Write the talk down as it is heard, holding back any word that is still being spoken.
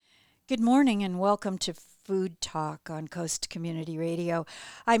Good morning and welcome to Food Talk on Coast Community Radio.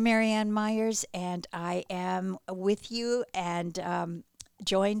 I'm Merianne Myers and I am with you and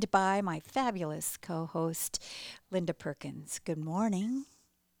joined by my fabulous co host, Linda Perkins. Good morning.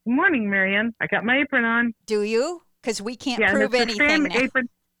 Good morning, Marianne. I got my apron on. Do you? Because we can't Yeah, and prove it's the anything same now. apron.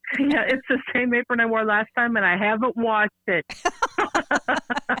 Yeah, it's the same apron I wore last time, and I haven't washed it.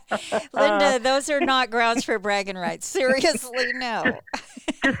 Linda, those are not grounds for bragging rights. Seriously, just, no.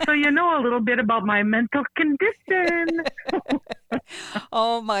 just so you know a little bit about my mental condition.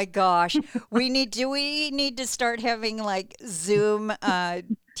 Oh my gosh. Do we need to start having like Zoom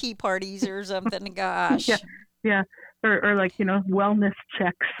tea parties or something? Yeah, Gosh. yeah, or like wellness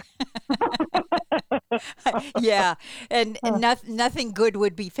checks. Yeah, and nothing good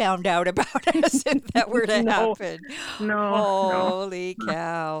would be found out about us if that were to No, happen. no. Holy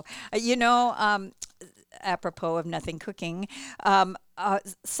cow. You know, apropos of nothing cooking,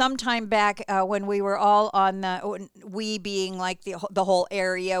 sometime back when we were all on we being like the whole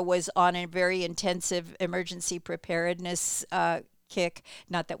area was on a very intensive emergency preparedness kick.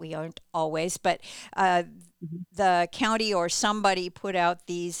 Not that we aren't always, but Mhm. the county or somebody put out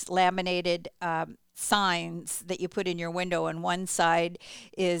these laminated signs that you put in your window, and one side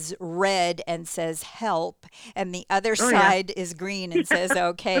is red and says help, and the other Oh yeah. side is green and says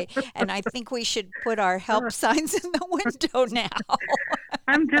okay. And I think we should put our help signs in the window now.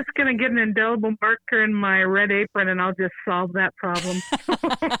 I'm just gonna get an indelible marker in my red apron, and I'll just solve that problem.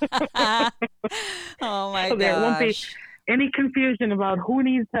 Oh my So there won't be gosh. any confusion about who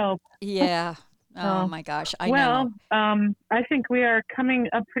needs help. Yeah. Oh Uh, my gosh. I well, know. I think we are coming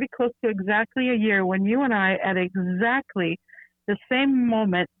up pretty close to exactly a year when you and I, at exactly the same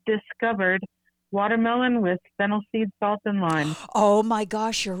moment, discovered watermelon with fennel seed, salt, and lime. Oh my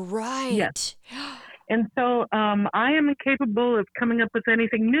gosh, you're Yes. right. And so I am incapable of coming up with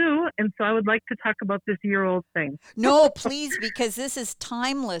anything new, and so I would like to talk about this year-old thing. No, please, because this is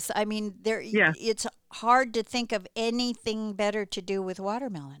timeless. I mean, Yeah, it's hard to think of anything better to do with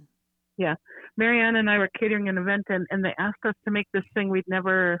watermelon. yeah. Marianne and I were catering an event, and they asked us to make this thing we'd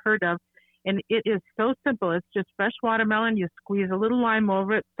never heard of. And it is so simple. It's just fresh watermelon. You squeeze a little lime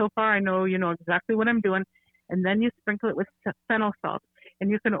over it. So far, I know you know exactly what I'm doing. And then you sprinkle it with fennel salt. And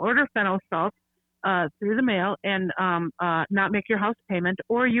you can order fennel salt through the mail and not make your house payment,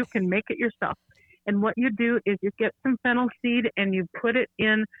 or you can make it yourself. And what you do is you get some fennel seed and you put it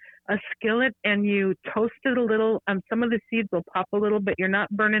in a skillet and you toast it a little. Some of the seeds will pop a little, but you're not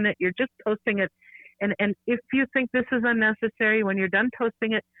burning it. You're just toasting it. And if you think this is unnecessary, when you're done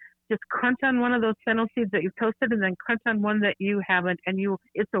toasting it, just crunch on one of those fennel seeds that you've toasted and then crunch on one that you haven't. And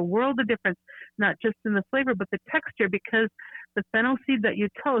it's a world of difference, not just in the flavor, but the texture, because the fennel seed that you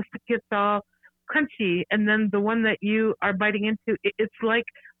toast gets all crunchy. And then the one that you are biting into, it's like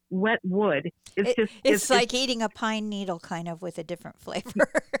wet wood. It's just, It's like eating a pine needle kind of with a different flavor.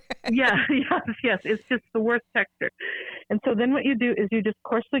 yeah, yes. It's just the worst texture. And so then what you do is you just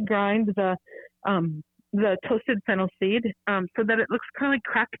coarsely grind the toasted fennel seed so that it looks kind of like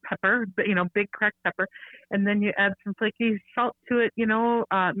cracked pepper, but big cracked pepper. And then you add some flaky salt to it.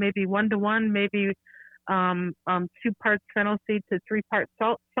 Maybe 1 to 1, maybe 2 parts fennel seed to 3 parts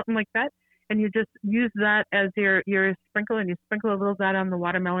salt, something like that. And you just use that as your sprinkle, and you sprinkle a little of that on the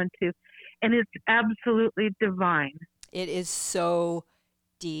watermelon too. And it's absolutely divine. It is so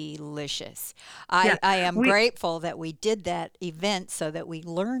delicious. Yeah, I am we grateful that we did that event so that we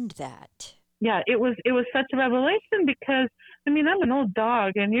learned that. yeah, it was such a revelation because I mean I'm an old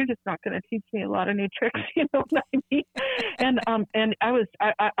dog and you're just not going to teach me a lot of new tricks, you know what I mean? And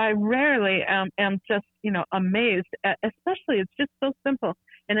I rarely am just amazed at, especially it's just so simple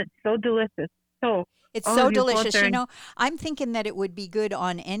and it's so delicious. So It's all so of you go out delicious. there You and know, I'm thinking that it would be good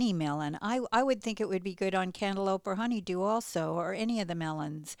on any melon. I would think it would be good on cantaloupe or honeydew also, or any of the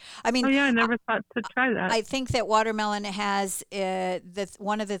melons. I oh mean, yeah, I I, never thought to try that. I think that watermelon has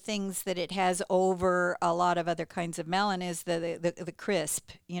one of the things that it has over a lot of other kinds of melon is the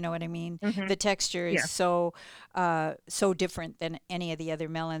crisp. You know what I mean? Mhm. The texture is Yeah. so different than any of the other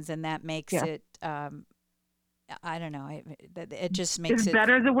melons, and that makes Yeah. it. I don't know. It just Is makes it.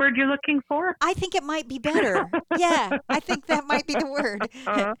 better the word you're looking for? I think it might be better. Yeah, I think that might be the word.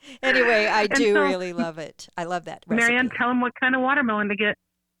 uh, Anyway, I and do so really love it. I love that Marianne, recipe. tell them what kind of watermelon to get.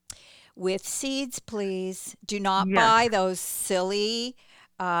 With seeds, please. Do not Yes. buy those silly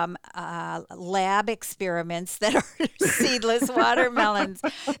lab experiments that are seedless watermelons.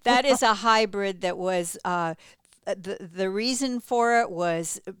 That is a hybrid that was. The reason for it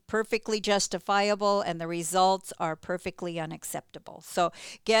was perfectly justifiable, and the results are perfectly unacceptable. So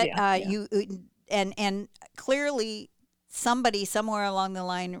get Yeah. Yeah. you and clearly somebody somewhere along the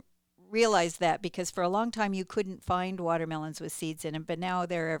line realize that because for a long time you couldn't find watermelons with seeds in them, but now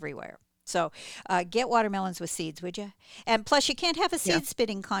they're everywhere. So get watermelons with seeds, would you? And plus, you can't have a Yeah. seed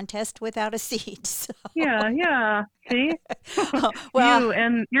spitting contest without a seed. Yeah, yeah. See? Well, You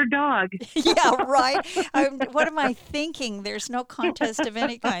and your dog. yeah, right. What am I thinking? There's no contest of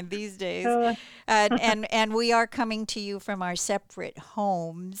any kind these days, Uh, and we are coming to you from our separate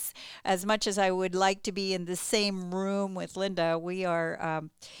homes. As much as I would like to be in the same room with Linda, we are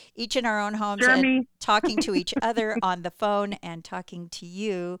each in our own homes and Jeremy, talking to each other on the phone and talking to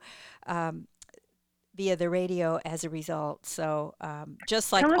you um, via the radio as a result. So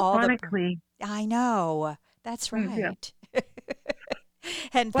just like all the, telephonically. I know that's Yeah. right.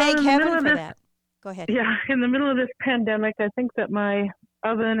 And Well, thank in the middle heaven of for this, that. Go ahead. yeah, in the middle of this pandemic, I think that my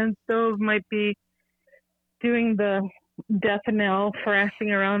oven and stove might be doing the death knell,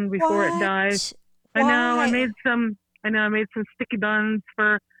 thrashing around before it dies. What? I know. Why? I know. I made some sticky buns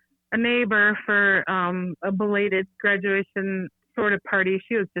for a neighbor for a belated graduation sort of party.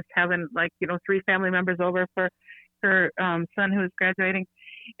 She was just having 3 family members over for her son who was graduating,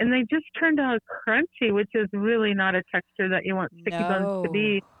 and they just turned out crunchy, which is really not a texture that you want sticky buns to No.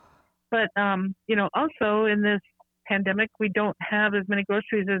 be. But also in this pandemic, we don't have as many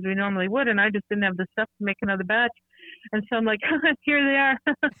groceries as we normally would, and I just didn't have the stuff to make another batch. And so I'm like, here they are,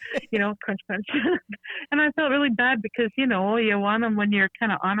 crunch, crunch. And I felt really bad because, you want them when you're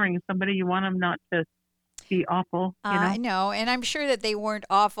kind of honoring somebody, you want them not to be awful, I know, and I'm sure that they weren't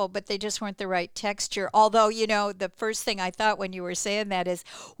awful, but they just weren't the right texture. Although, the first thing I thought when you were saying that is,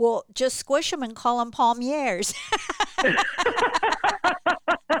 well, just squish them and call them palmiers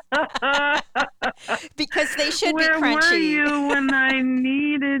because they should be Where were crunchy. you when I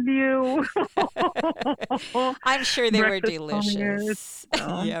needed you? I'm sure they were Breakfast palmiers. delicious.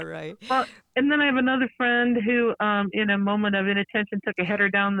 Yeah, right. Well, and then I have another friend who, in a moment of inattention, took a header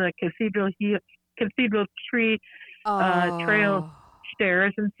down the cathedral tree trail Oh,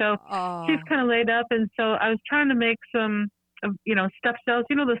 stairs, and so she's oh, kind of laid up. And so I was trying to make some, stuffed shells,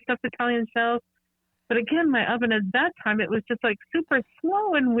 the stuffed Italian shells. But again, my oven at that time, it was just like super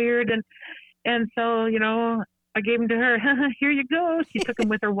slow and weird, and so I gave them to her. Here you go. She took them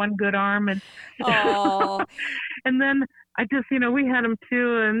with her one good arm, and oh. and then I just, we had them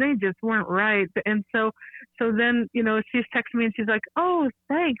too, and they just weren't right. And so then, she's texting me and she's like, "Oh,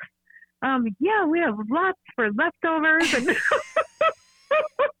 thanks. Yeah, we have lots for leftovers." And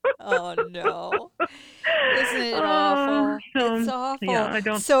Oh no. Isn't it awful? so It's yeah, awful. I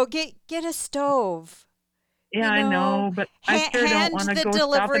don't. So get a stove. Yeah, I know, but I sure don't Hand want to the go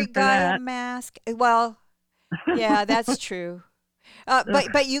delivery shopping for guy a that. mask. Well, yeah, that's true.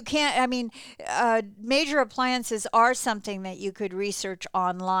 But you can't. I mean, major appliances are something that you could research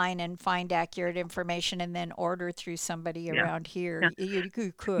online and find accurate information, and then order through somebody Yeah, around here. yeah. You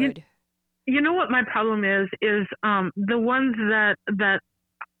You, could. you know what my problem is the ones that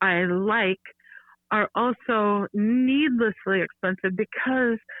I like are also needlessly expensive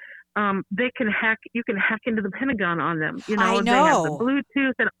because you can hack into the Pentagon on them. I They have the know.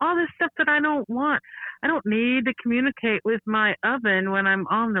 Bluetooth and all this stuff that I don't want. I don't need to communicate with my oven when I'm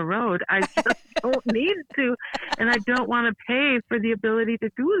on the road. I just don't need to, and I don't want to pay for the ability to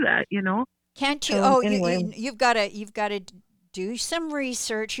do that. Can't you? So Oh, anyway, you've got to do some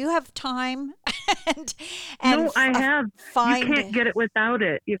research. You have time, and and no, I have. You can't find. get it without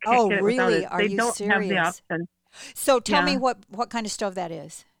it. You can't Oh, get it without really? it. Are They you don't have the serious? option. So tell me Yeah. what kind of stove that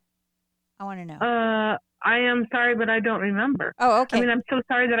is. I want to know. I am sorry, but I don't remember. Oh, I mean, okay. I'm so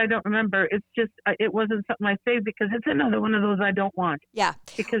sorry that I don't remember. It's just it wasn't something I saved because it's another one of those I don't want Yeah,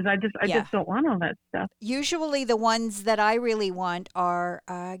 because I yeah. just don't want all that stuff. Usually the ones that I really want are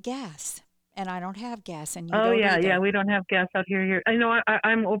gas, and I don't have gas, and you Oh don't yeah, yeah. either. We don't have gas out here. Here, I know.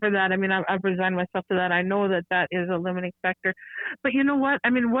 I'm over that. I mean, I've resigned myself to that. I know that is a limiting factor. But you know what? I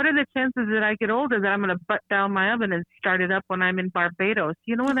mean, what are the chances that I get older that I'm going to butt down my oven and start it up when I'm in Barbados?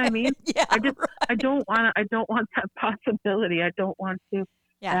 You know what I mean? Yeah, I just I right. don't want I don't want that possibility. I don't want to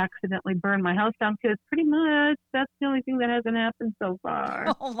Yeah. accidentally burn my house down because pretty much that's the only thing that hasn't happened so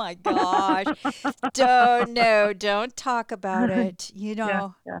far. Oh my gosh. Don't no, don't talk about it. Yeah,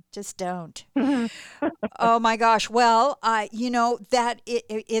 yeah. Just don't. Oh my gosh. Well, that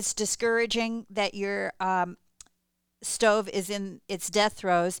it's discouraging that your stove is in its death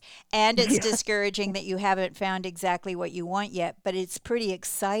throes, and it's Yeah. discouraging that you haven't found exactly what you want yet, but it's pretty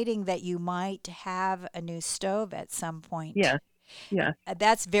exciting that you might have a new stove at some point. Yes. Yes.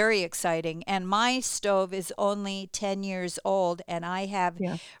 That's very exciting. And my stove is only 10 years old, and I have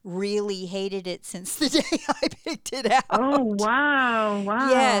Yeah. really hated it since the day I picked it Oh, out. wow.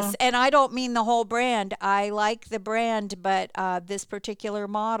 Yes, Wow. and I don't mean the whole brand. I like the brand, but this particular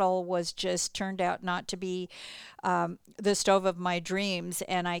model was just turned out not to be the stove of my dreams,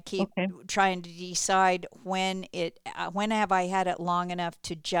 and I keep Okay. trying to decide when have I had it long enough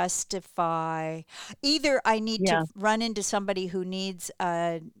to justify. Either I need to Yeah. run into somebody who needs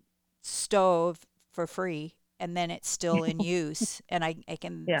a stove for free and then it's still in use and I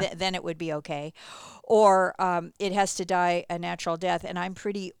can Yeah. then it would be okay, or it has to die a natural death, and I'm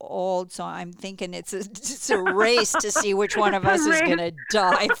pretty old, so I'm thinking it's a race to see which one of us is Race going to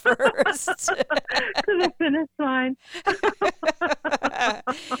die first. to the finish line.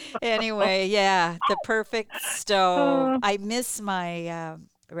 Anyway, yeah, the perfect stove. Oh, I miss my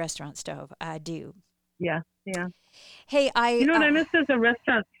restaurant stove, I do. yeah. Yeah. Hey, You know what I miss is a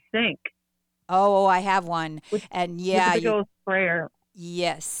restaurant sink I have one. with And with the yeah, big you old sprayer.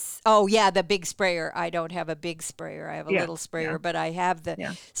 yes. Oh, yeah, the big sprayer. I don't have a big sprayer. I have a Yeah. little Yeah. sprayer, but I have the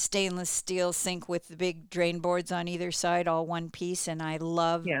Yeah. stainless steel sink with the big drain boards on either side, all one piece, and I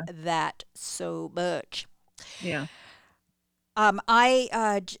love Yeah. that so much. Yeah.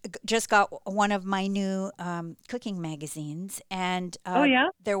 I just got one of my new cooking magazines, and Oh, yeah.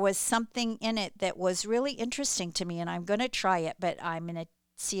 there was something in it that was really interesting to me, and I'm going to try it, but I'm going to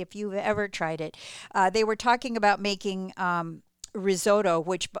see if you've ever tried it. They were talking about making risotto,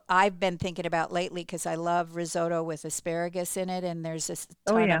 which I've been thinking about lately because I love risotto with asparagus in it, and there's a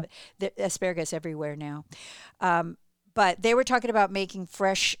Oh, ton yeah. of asparagus everywhere now. Um, but they were talking about making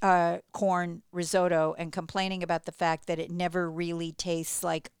fresh corn risotto and complaining about the fact that it never really tastes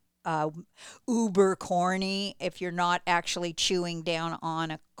like uh, uber corny if you're not actually chewing down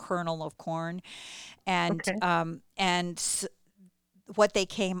on a kernel of corn. And Okay. what they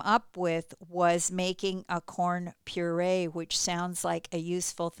came up with was making a corn puree, which sounds like a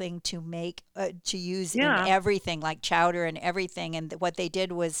useful thing to make to use in Yeah. everything, like chowder and everything. And what they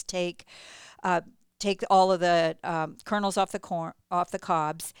did was uh, take all of the kernels off the corn off the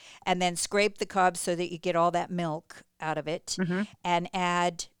cobs, and then scrape the cobs so that you get all that milk out of it, Mhm. and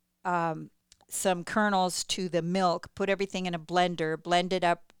add some kernels to the milk. Put everything in a blender, blend it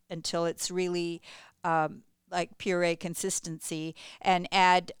up until it's really like puree consistency, and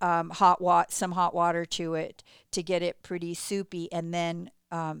add some hot water to it to get it pretty soupy, and then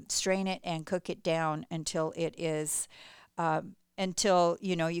strain it and cook it down until it is until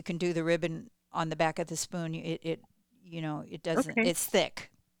you can do the ribbon on the back of the spoon. It doesn't. Okay. It's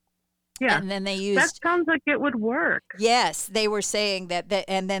thick, Yeah. and then they That used. sounds like it would work. Yes, they were saying that,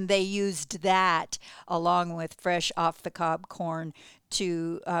 and then they used that along with fresh off the cob corn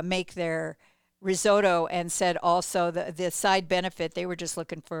to make their risotto, and said also the side benefit, they were just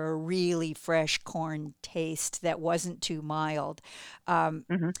looking for a really fresh corn taste that wasn't too mild. Um,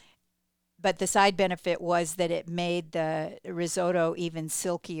 Mhm. but the side benefit was that it made the risotto even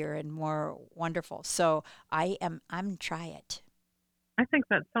silkier and more wonderful. So I'm try it. I think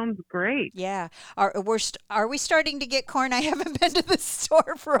that sounds great. Yeah. Are we starting to get corn? I haven't been to the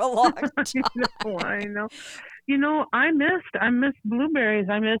store for a long I time. know. I know. I missed blueberries.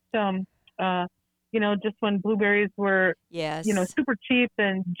 I missed just when blueberries were, Yes. super cheap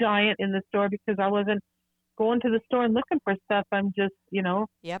and giant in the store because I wasn't going to the store and looking for stuff. I'm just,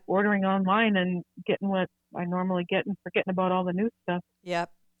 Yep. ordering online and getting what I normally get and forgetting about all the new stuff.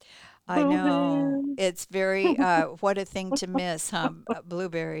 Yep. I know. Blueberries. It's very what a thing to miss, huh?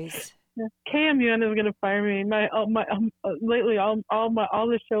 Blueberries. KMUN is gonna fire me. My lately all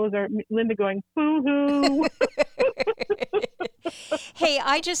the shows are Linda going boo hoo. Hey,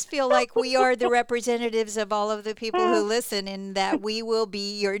 I just feel like we are the representatives of all of the people who Oh, listen, in that we will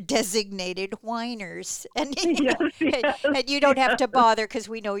be your designated whiners. And yes, yes, and you don't have yes. to bother because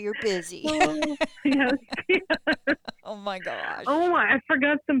we know you're busy. Oh, yes, yes. Oh my Oh gosh. my! I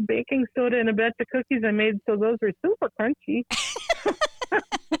forgot some baking soda in a batch of cookies I made, so those were super crunchy.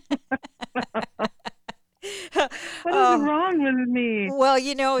 What is Oh, wrong with me? well,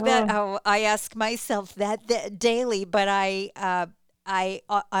 you know that Oh, I ask myself that daily, but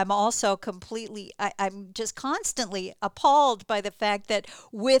I'm also completely I'm just constantly appalled by the fact that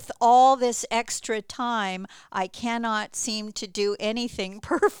with all this extra time, I cannot seem to do anything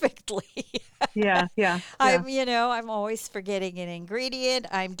perfectly. yeah, yeah, yeah, I'm always forgetting an ingredient.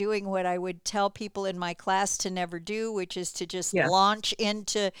 I'm doing what I would tell people in my class to never do, which is to just yeah. launch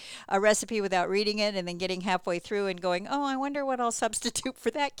into a recipe without reading it and then getting halfway through and going, "Oh, I wonder what I'll substitute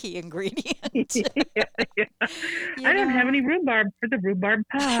for that key ingredient." Yeah, yeah. you I don't have know, any rhubarb for the rhubarb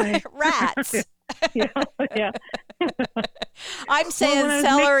pie. rats. Yeah, yeah. I'm Well, when saying I was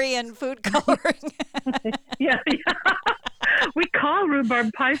making, celery and food coloring. yeah, yeah. We call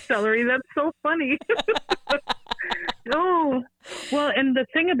rhubarb pie celery. That's so funny. Oh, well, and the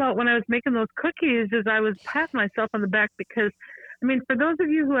thing about when I was making those cookies is I was patting myself on the back because, I mean, for those of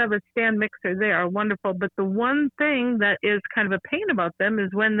you who have a stand mixer, they are wonderful. But the one thing that is kind of a pain about them is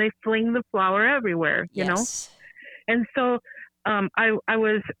when they fling the flour everywhere, you know? Yes. And so I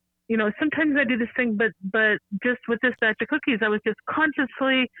was, sometimes I do this thing, but just with this batch of cookies, I was just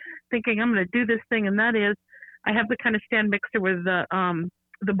consciously thinking I'm going to do this thing, and that is, I have the kind of stand mixer where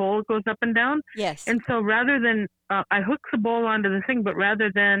the bowl goes up and down, Yes. and so rather than I hook the bowl onto the thing, but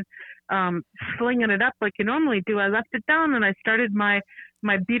rather than slinging it up like you normally do, I left it down and I started my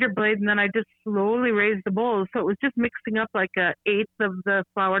beater blade, and then I just slowly raised the bowl. So it was just mixing up like a eighth of the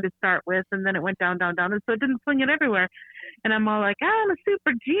flour to start with, and then it went down, down, down, and so it didn't fling it everywhere. And I'm all like, I'm a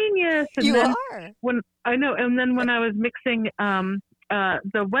super genius. And You then are. when I was mixing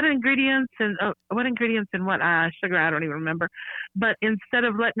the wet ingredients and what sugar, I don't even remember. But instead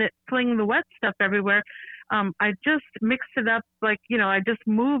of letting it fling the wet stuff everywhere, I just mixed it up like I just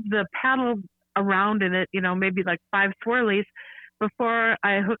moved the paddle around in it, maybe like 5 swirlies before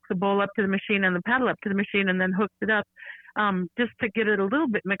I hooked the bowl up to the machine and the paddle up to the machine, and then hooked it up just to get it a little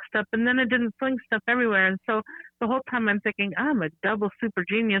bit mixed up, and then it didn't fling stuff everywhere. And so the whole time I'm thinking I'm a double super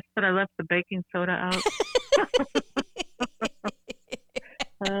genius, but I left the baking soda out.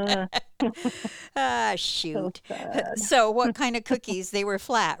 uh, Ah, so shoot. sad. So, what kind of cookies? They were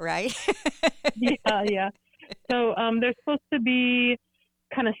flat, right? Yeah, yeah. So they're supposed to be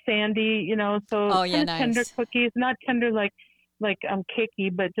kind of sandy, so Oh, yeah, kind of tender nice. cookies, not tender like cakey,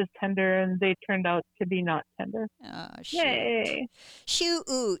 but just tender, and they turned out to be not tender. Oh, shoot. Yay. Shoot.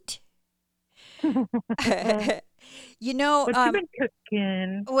 What You know, you been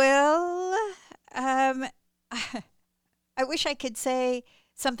cooking? well, um, I wish I could say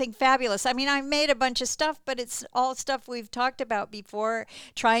something fabulous. I mean, I've made a bunch of stuff, but it's all stuff we've talked about before,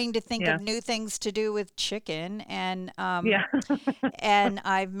 trying to think Yeah. of new things to do with chicken. Yeah. And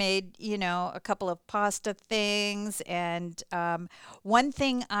I've made, a couple of pasta things. And one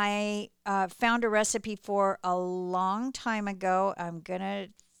thing I found a recipe for a long time ago. I'm going to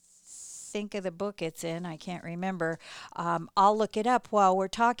think of the book it's in. I can't remember. I'll look it up while we're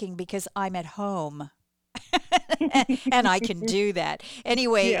talking because I'm at home. And I can do that.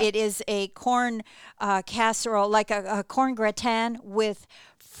 Anyway, Yeah. it is a corn casserole, like a corn gratin with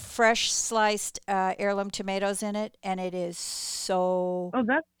fresh sliced heirloom tomatoes in it, and it is so, Oh,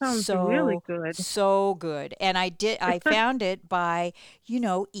 that sounds really so, good. so good. And I It's such found it by,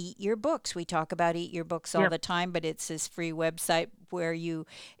 Eat Your Books. We talk about Eat Your Books all Yep. the time, but it's this free website where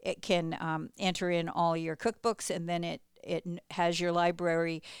it can enter in all your cookbooks, and then has your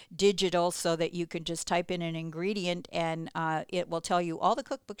library digital so that you can just type in an ingredient, and it will tell you all the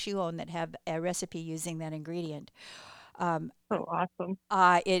cookbooks you own that have a recipe using that ingredient. Um, So awesome.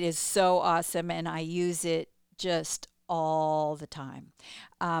 it is so awesome, and I use it just all the time.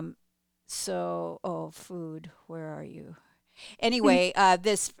 Um, food, where are you? Anyway,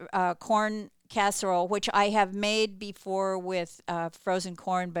 this corn casserole, which I have made before with frozen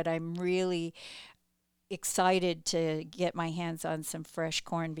corn, but I'm really excited to get my hands on some fresh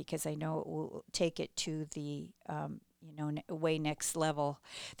corn because I know it will take it to the way next level.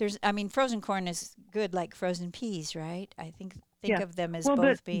 I mean, frozen corn is good like frozen peas, right? I think Yeah. of them as Well, but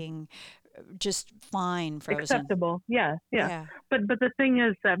both being just fine frozen. acceptable. Yeah, yeah. Yeah. But the thing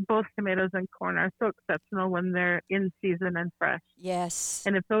is that both tomatoes and corn are so exceptional when they're in season and fresh. Yes.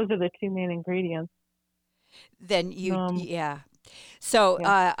 And if those are the two main ingredients, Then um, yeah. So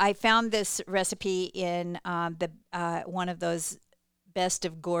yeah. I found this recipe in the one of those best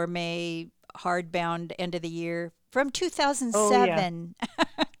of gourmet hardbound end of the year from Oh yeah. 2007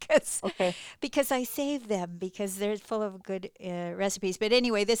 because Okay. I saved them because they're full of good recipes. But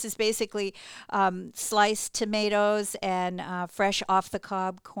anyway, this is basically sliced tomatoes and fresh off the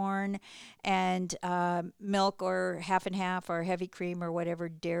cob corn and milk or half and half or heavy cream or whatever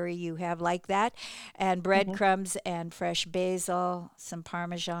dairy you have like that, and Hmm. breadcrumbs and fresh basil, some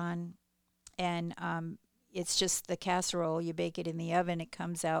Parmesan, and it's just the casserole. You bake it in the oven. It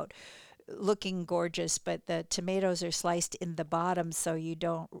comes out looking gorgeous, but the tomatoes are sliced in the bottom so you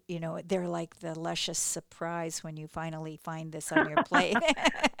don't, they're like the luscious surprise when you finally find this on your plate.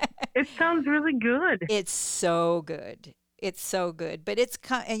 It sounds really good. It's so good. It's so good. But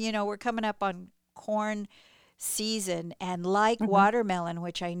and we're coming up on corn season, and like Hmm. watermelon,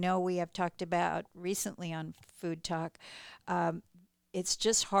 which I know we have talked about recently on Food Talk, um, it's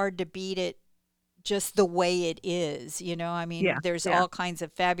just hard to beat it just the way it is, you know. I mean, Yeah, there's yeah, all kinds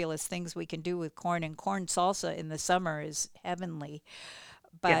of fabulous things we can do with corn, and corn salsa in the summer is heavenly.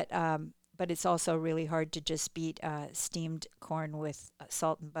 yeah. But it's also really hard to just beat steamed corn with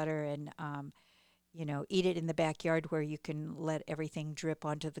salt and butter, and eat it in the backyard where you can let everything drip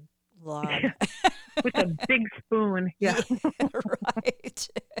onto the log. With a big spoon. Yeah. Yeah, right.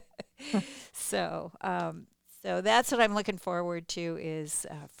 So, so that's what I'm looking forward to is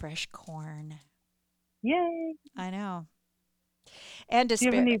fresh corn. Yay. I know. And Do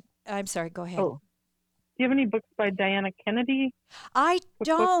you have despair. any? I'm sorry. Go ahead. Oh, do you have any books by Diana Kennedy? I Cookbooks?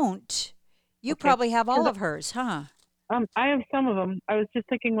 don't. You Okay. probably have all Because of hers, huh? I have some of them. I was just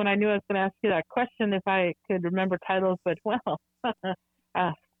thinking when I knew I was going to ask you that question if I could remember titles, but well,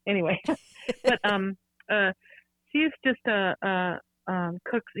 uh, anyway. But uh, she's just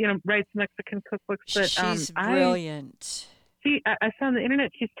cooks, writes Mexican cookbooks. But She's brilliant. I saw on the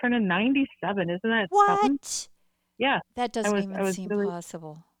internet she's turning 97. Isn't that something? What? Yeah, That I doesn't was even I was seem really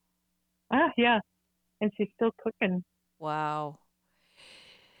possible. yeah, and she's still cooking. Wow.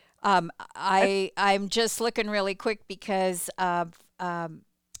 I, I'm just looking really quick because I'm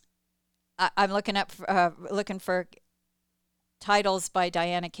looking for titles by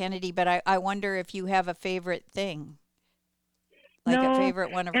Diana Kennedy, but I wonder if you have a favorite thing, like a no,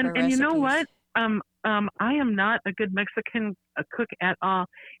 favorite one of and her you know what? recipes. I am not a good Mexican cook at all.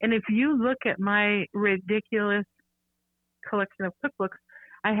 And if you look at my ridiculous collection of cookbooks,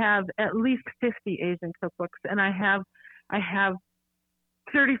 I have at least 50 Asian cookbooks, and I have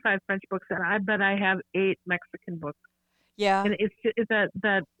 35 French books, and I bet I have 8 Mexican books. Yeah, And it's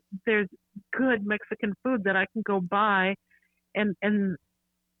that there's good Mexican food that I can go buy, and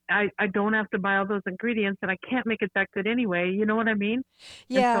I don't have to buy all those ingredients, and I can't make it that good anyway. You know what I mean?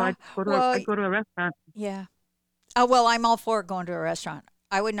 And so I yeah. just go to Well, I go to a restaurant. yeah. Oh, well, I'm all for going to a restaurant.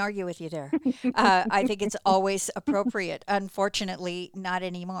 I wouldn't argue with you there. I think it's always appropriate. Unfortunately, not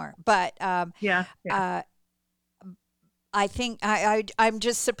anymore. But Yeah, yeah. uh, I think I'm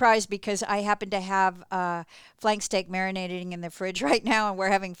just surprised because I happen to have flank steak marinating in the fridge right now, and we're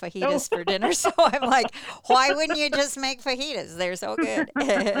having Oh, fajitas for dinner. So I'm like, why wouldn't you just make fajitas? They're so good.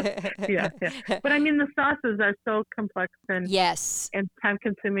 yeah, yeah. But I mean, the sauces are so complex Yes. and time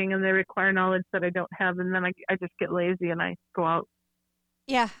consuming, and they require knowledge that I don't have. And then I just get lazy and I go out.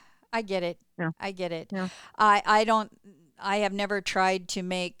 Yeah, I get it. Yeah, I get it. yeah, I don't. I have never tried to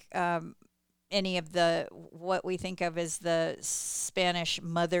make any of the what we think of as the Spanish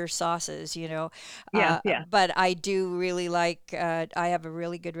mother sauces, yeah, yeah. but I do really like. I have a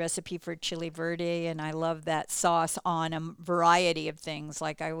really good recipe for chili verde, and I love that sauce on a variety of things.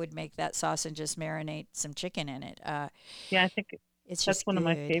 Like I would make that sauce and just marinate some chicken in it. Yeah, I think It's that's just one of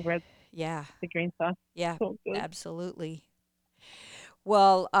my good. favorites. Yeah, The green sauce, yeah, so good. absolutely.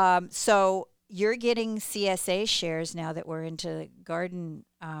 Well, so you're getting CSA shares now that we're into the garden,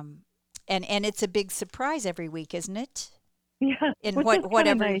 and it's a big surprise every week, isn't it? Yeah, In which is kind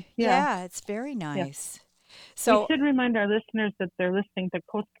of whatever, nice. Yeah, yeah, it's very yeah. nice. We So, should remind our listeners that they're listening to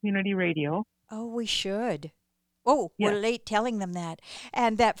Coast Community Radio. oh, we should. Oh, we're Yes. late telling them that.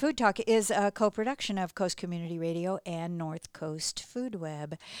 And that Food Talk is a co-production of Coast Community Radio and North Coast Food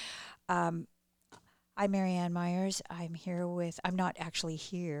Web. Um, I'm Merianne Myers. I'm not actually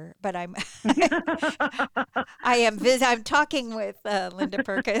here, but I'm talking with Linda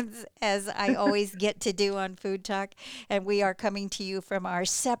Perkins, as I always get to do on Food Talk, and we are coming to you from our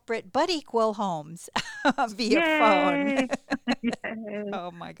separate but equal homes via phone. Yay! Yay!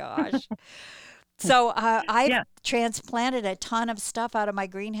 Oh my gosh. So I've Yeah, transplanted a ton of stuff out of my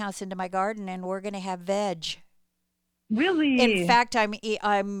greenhouse into my garden, and we're going to have veg. In really. fact, I'm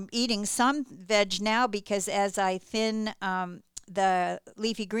eating some veg now because as I thin the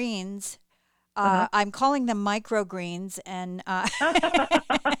leafy greens, Uh I'm calling them microgreens, and huh.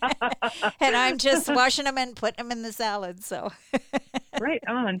 and I'm just washing them and putting them in the salad. So Right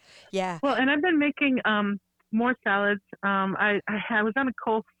on. yeah, Well, and I've been making more salads. I was on a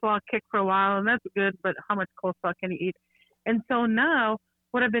coleslaw kick for a while, and that's good. But how much coleslaw can you eat? And so now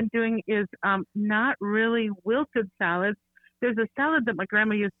what I've been doing is not really wilted salads. There's a salad that my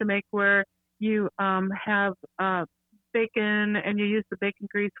grandma used to make where you have bacon and you use the bacon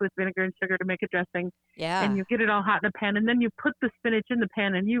grease with vinegar and sugar to make a dressing, and yeah, you get it all hot in a pan, and then you put the spinach in the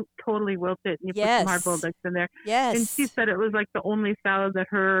pan and you totally wilt it, and you put some hard boiled yes, eggs in there. And she yes, said it was like the only salad that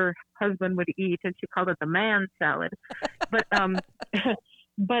her husband would eat, and she called it the man salad.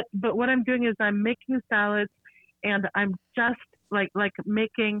 But but what I'm doing is I'm making salads, and I'm just like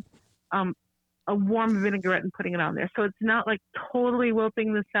making um a warm vinaigrette and putting it on there. So it's not like totally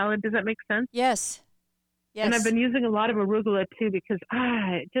wilting the salad. Does that make sense? yes. And I've Yes, been using a lot of arugula too because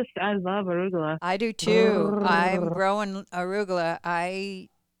I love arugula. I do too. I'm Brrr. growing arugula. I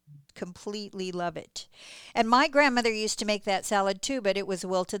completely love it. And my grandmother used to make that salad too, but it was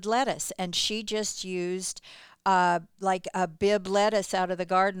wilted lettuce, and she just used like a Bibb lettuce out of the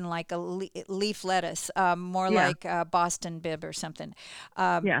garden, like a leaf lettuce, more Yeah, like Boston Bibb or something.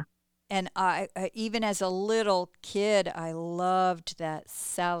 Um, yeah, and even as a little kid, I loved that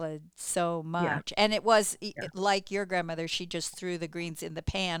salad so yeah, much. And it was yeah, like your grandmother; she just threw the greens in the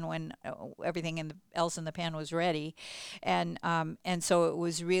pan when everything else in the pan was ready, and so it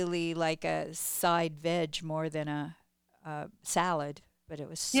was really like a side veg more than a salad. But it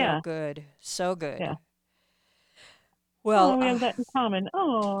was so yeah, good, so yeah. good. Oh, Well, we have that in common.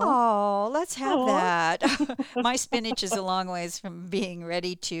 Oh, oh, let's have oh. that. My spinach is a long ways from being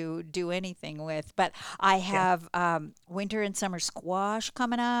ready to do anything with, but I Yeah. have winter and summer squash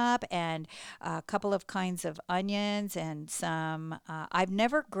coming up, and a couple of kinds of onions, and some. I've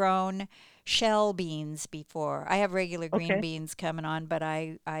never grown shell beans before. I have regular green Okay. beans coming on, but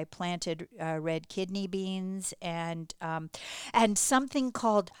I planted red kidney beans and something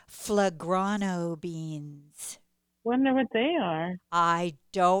called flagrano beans. Wonder what they are. I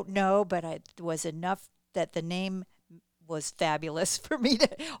don't know, but it was enough that the name was fabulous for me to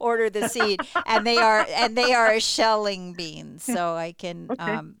order the seed. And they are a shelling beans, so I can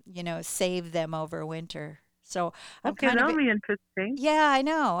Okay. save them over winter. So I'm Okay, kind of that'll be interesting. yeah, I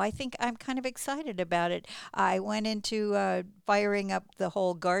know. I think I'm kind of excited about it. I went into firing up the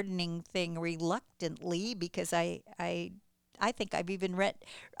whole gardening thing reluctantly because I think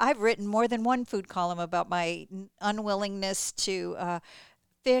I've written more than one food column about my unwillingness to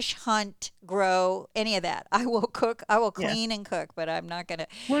fish, hunt, grow, any of that. I will cook, I will Yeah. clean and cook, but I'm not going to.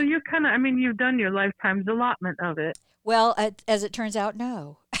 Well, you kind of, I mean, you've done your lifetime's allotment of it. Well, as it turns out,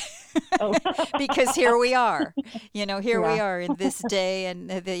 no. Oh, Because here we are, here we yeah, are in this day and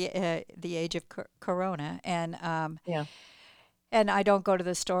the age of corona, yeah, and I don't go to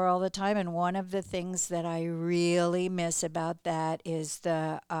the store all the time. And one of the things that I really miss about that is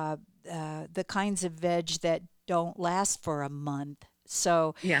the kinds of veg that don't last for a month.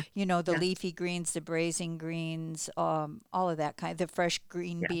 So, yeah, the yeah, leafy greens, the braising greens, all of that the fresh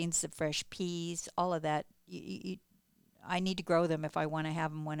green yeah, beans, the fresh peas, all of that. I need to grow them if I want to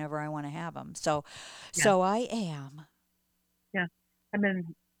have them whenever I want to have them. So, yeah, so I am. yeah. I've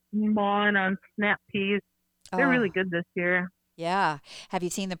been mawing on snap peas. They're really Oh, good this year. yeah. Have you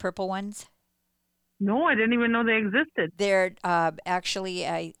seen the purple ones? No, I didn't even know they existed. They're actually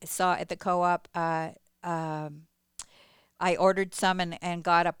I saw at the co-op. Um, I ordered some and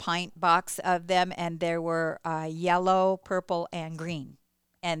got a pint box of them, and there were yellow, purple, and green,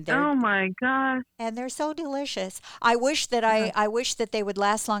 and they're Oh my gosh. and they're so delicious. I wish that Yeah. I wish that they would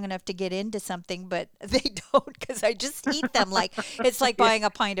last long enough to get into something, but they don't because I just eat them like it's like Yeah, buying a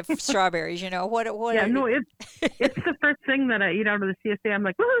pint of strawberries. What yeah. are No, it's the first thing that I eat out of the CSA. I'm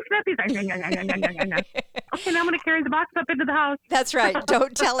like, woohoo, snap peas. Okay, now I'm gonna carry the box up into the house. That's right.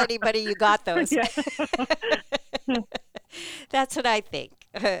 Don't tell anybody you got those. Yeah, That's what I think.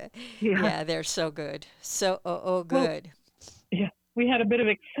 yeah. Yeah, they're so good. So Well, good. yeah. We had a bit of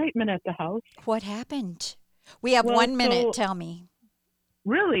excitement at the house. What happened? We have Well, 1 minute. so Tell me.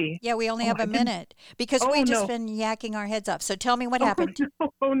 really, Yeah, we only oh, have I a didn't. minute because Oh we just no, been yakking our heads off. So tell me what oh happened. no,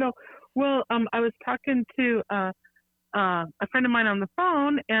 oh no. Well, I was talking to a friend of mine on the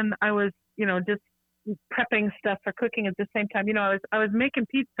phone, and I was, just prepping stuff for cooking at the same time. I was making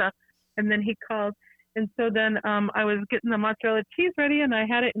pizza, and then he called, and so then I was getting the mozzarella cheese ready, and I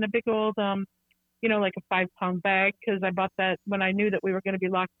had it in a big old like a 5-pound bag because I bought that when I knew that we were going to be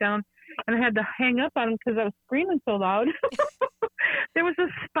locked down, and I had to hang up on him because I was screaming so loud. There was a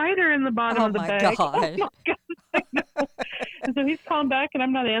spider in the bottom Oh of the my bag. Oh God. my god! I know. And so he's calling back, and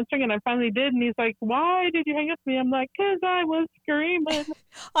I'm not answering, and I finally did, and he's like, "Why did you hang up with me?" I'm like, "Cause I was screaming."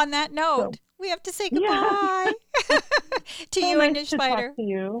 On that So note, we have to say yeah, goodbye to so you nice and your to talk spider. to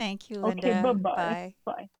you. Thank you, Okay, bye Linda. bye. Bye. Bye.